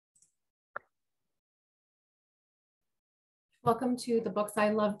Welcome to the Books I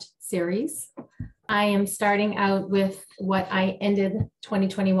Loved series. I am starting out with what I ended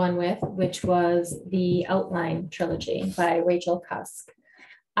 2021 with, which was the Outline Trilogy by Rachel Cusk.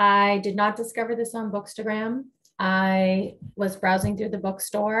 I did not discover this on Bookstagram. I was browsing through the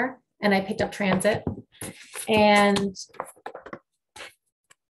bookstore and I picked up Transit, and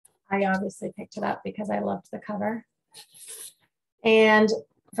I obviously picked it up because I loved the cover. And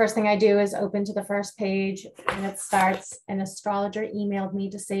first thing I do is open to the first page, and it starts, an astrologer emailed me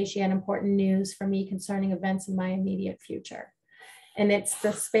to say she had important news for me concerning events in my immediate future. And it's the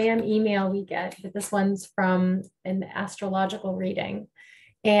spam email we get, but this one's from an astrological reading,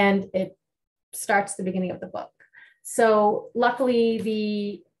 and it starts the beginning of the book. So luckily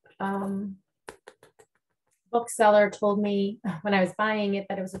the bookseller told me when I was buying it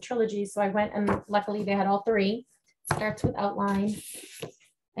that it was a trilogy. So I went, and luckily they had all three. It starts with Outline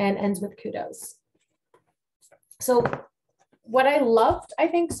and ends with Kudos. So what I loved, I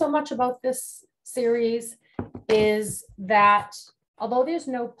think, so much about this series is that although there's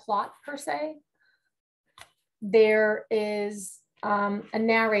no plot per se, there is a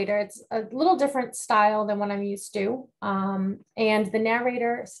narrator. It's a little different style than what I'm used to. And the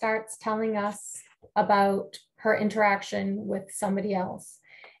narrator starts telling us about her interaction with somebody else.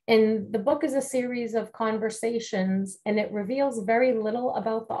 And the book is a series of conversations, and it reveals very little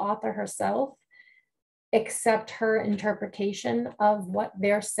about the author herself, except her interpretation of what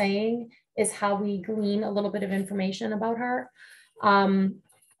they're saying is how we glean a little bit of information about her.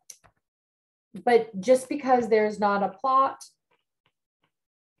 But just because there's not a plot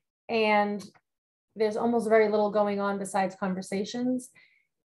and there's almost very little going on besides conversations,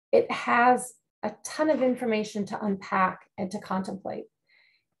 it has a ton of information to unpack and to contemplate.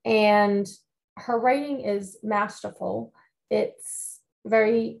 And her writing is masterful. It's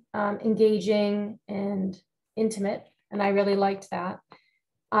very engaging and intimate, and I really liked that.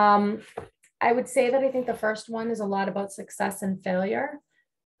 I would say that I think the first one is a lot about success and failure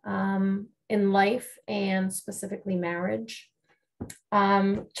in life, and specifically marriage.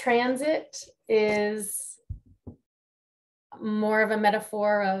 Transit is more of a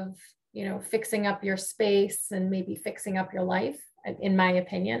metaphor of, you know, fixing up your space and maybe fixing up your life, in my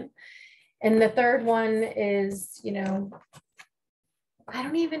opinion. And the third one is, you know, I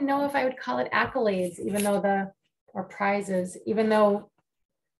don't even know if I would call it accolades, even though or prizes, even though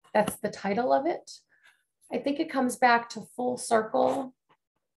that's the title of it. I think it comes back to full circle,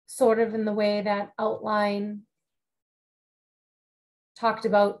 sort of in the way that Outline talked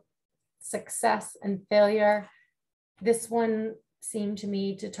about success and failure. This one seemed to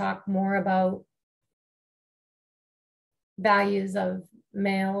me to talk more about values of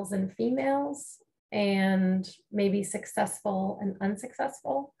males and females, and maybe successful and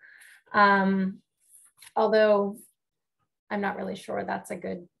unsuccessful. Although I'm not really sure that's a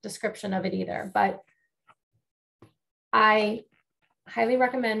good description of it either, but I highly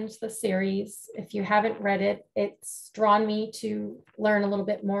recommend the series. If you haven't read it, it's drawn me to learn a little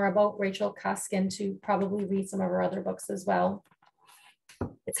bit more about Rachel Cusk and to probably read some of her other books as well.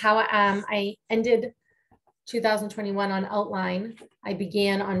 It's how I ended 2021 on Outline. I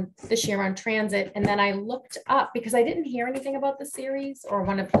began on this year on Transit, and then I looked up because I didn't hear anything about the series or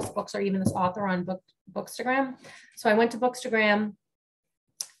one of this books or even this author on Bookstagram. So I went to Bookstagram,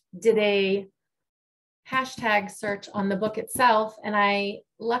 did a hashtag search on the book itself, and I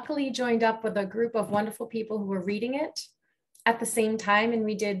luckily joined up with a group of wonderful people who were reading it at the same time, and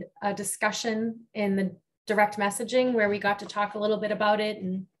we did a discussion in the direct messaging where we got to talk a little bit about it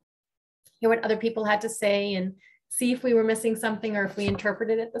and hear what other people had to say and see if we were missing something or if we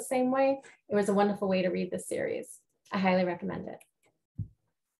interpreted it the same way. It was a wonderful way to read this series. I highly recommend it.